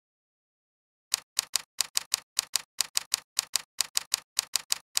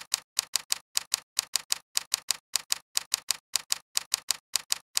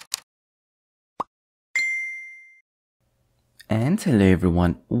And hello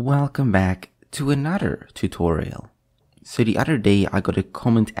everyone, welcome back to another tutorial. So the other day I got a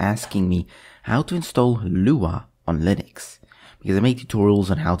comment asking me how to install Lua on Linux, because I make tutorials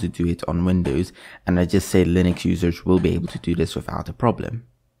on how to do it on Windows and I just said Linux users will be able to do this without a problem.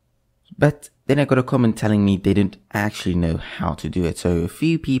 But then I got a comment telling me they didn't actually know how to do it, so a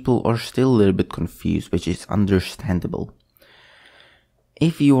few people are still a little bit confused, which is understandable.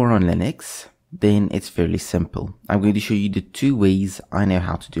 If you are on Linux, then it's fairly simple. I'm going to show you the two ways I know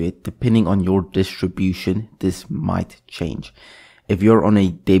how to do it. Depending on your distribution, this might change. If you're on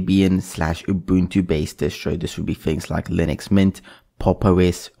a Debian / Ubuntu based distro, this would be things like Linux Mint,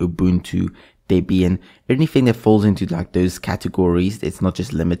 pop!OS, Ubuntu, Debian, anything that falls into like those categories, it's not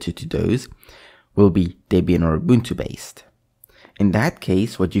just limited to those, will be Debian or Ubuntu based. In that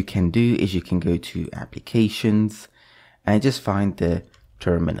case, what you can do is you can go to applications and just find the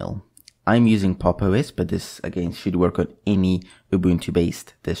terminal. I'm using pop!OS, but this again should work on any Ubuntu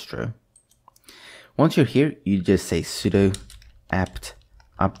based distro. Once you're here, you just say sudo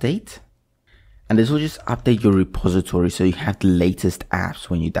apt-update, and this will just update your repository so you have the latest apps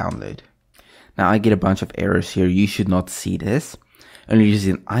when you download. Now I get a bunch of errors here. You should not see this. Only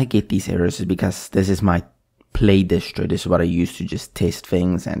reason I get these errors is because this is my play distro. This is what I use to just test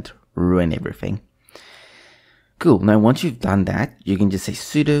things and ruin everything. Cool. Now once you've done that, you can just say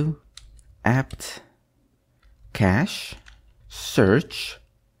sudo apt cache search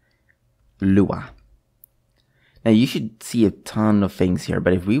Lua. Now you should see a ton of things here,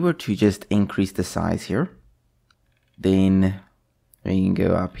 but if we were to just increase the size here, then we can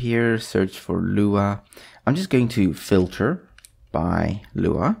go up here, search for Lua. I'm just going to filter by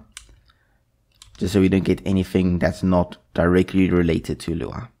Lua, just so we don't get anything that's not directly related to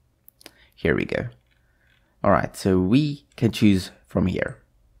Lua. Here we go. Alright, so we can choose from here.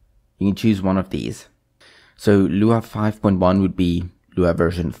 You can choose one of these. So Lua 5.1 would be Lua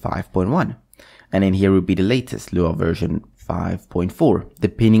version 5.1. And then here would be the latest, Lua version 5.4.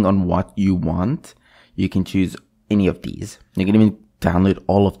 Depending on what you want, you can choose any of these. You can even download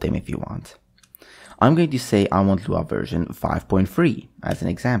all of them if you want. I'm going to say I want Lua version 5.3 as an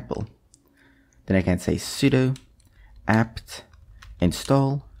example. Then I can say sudo apt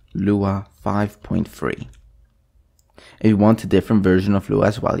install Lua 5.3. If you want a different version of Lua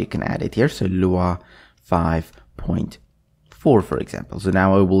as well, you can add it here. So Lua 5.4, for example. So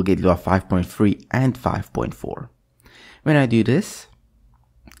now I will get Lua 5.3 and 5.4. When I do this,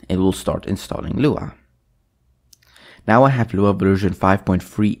 it will start installing Lua. Now I have Lua version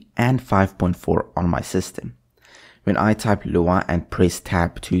 5.3 and 5.4 on my system. When I type Lua and press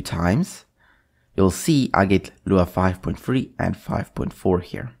tab 2 times, you'll see I get Lua 5.3 and 5.4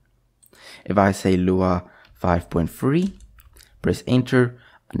 here. If I say Lua 5.3, press enter,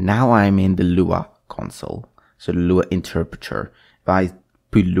 now I'm in the Lua console, so the Lua interpreter. If I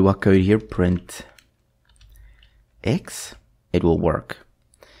put Lua code here, print X, it will work.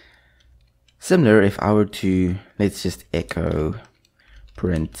 Similar, if I were to, let's just echo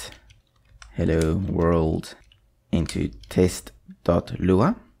print hello world into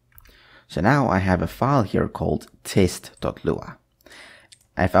test.lua. So now I have a file here called test.lua.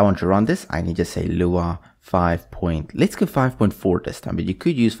 If I want to run this, I can just say Lua 5. Let's go 5.4 this time, but you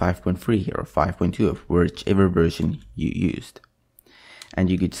could use 5.3 here or 5.2 of whichever version you used. And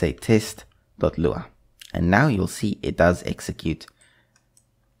you could say test.lua. And now you'll see it does execute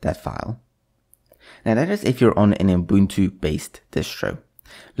that file. Now that is if you're on an Ubuntu based distro.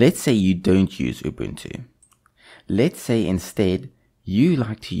 Let's say you don't use Ubuntu. Let's say instead you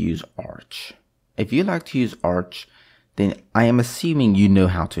like to use Arch. If you like to use Arch, then I am assuming you know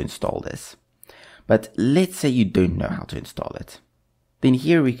how to install this. But let's say you don't know how to install it. Then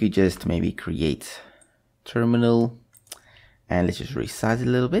here we could just maybe create terminal and let's just resize it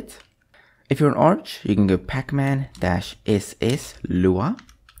a little bit. If you're on Arch, you can go pacman-ss Lua.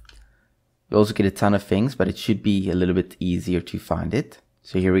 You also get a ton of things, but it should be a little bit easier to find it.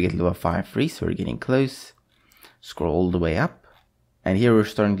 So here we get Lua 5.3, so we're getting close. Scroll all the way up. And here we're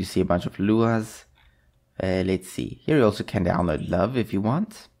starting to see a bunch of Luas. Let's see. Here you also can download Love if you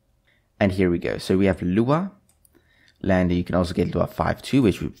want. And here we go. So we have Lua. And you can also get Lua 5.2,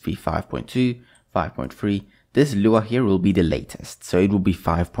 which would be 5.2, 5.3. This Lua here will be the latest. So it will be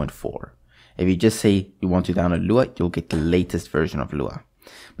 5.4. If you just say you want to download Lua, you'll get the latest version of Lua.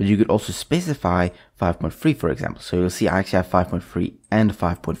 But you could also specify 5.3, for example. So you'll see I actually have 5.3 and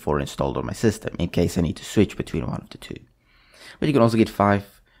 5.4 installed on my system in case I need to switch between one of the two. But you can also get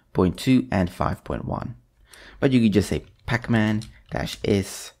 5.2 and 5.1. But you could just say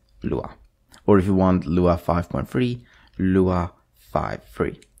pacman-s Lua. Or if you want Lua 5.3, Lua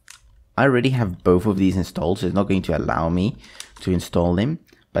 5.3. I already have both of these installed, so it's not going to allow me to install them.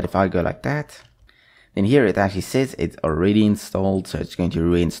 But if I go like that, then here it actually says it's already installed, so it's going to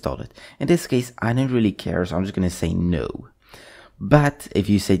reinstall it. In this case, I don't really care, so I'm just going to say no. But if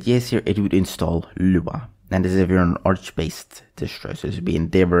you said yes here, it would install Lua. And this is if you're an Arch-based distro, so this would be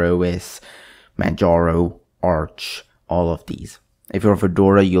EndeavourOS, Manjaro, Arch, all of these. If you're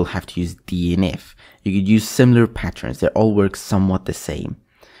Fedora, you'll have to use DNF. You could use similar patterns. They all work somewhat the same.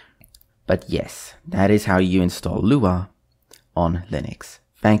 But yes, that is how you install Lua on Linux.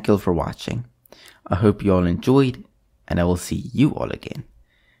 Thank you all for watching. I hope you all enjoyed, and I will see you all again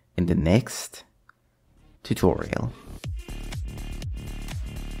in the next tutorial.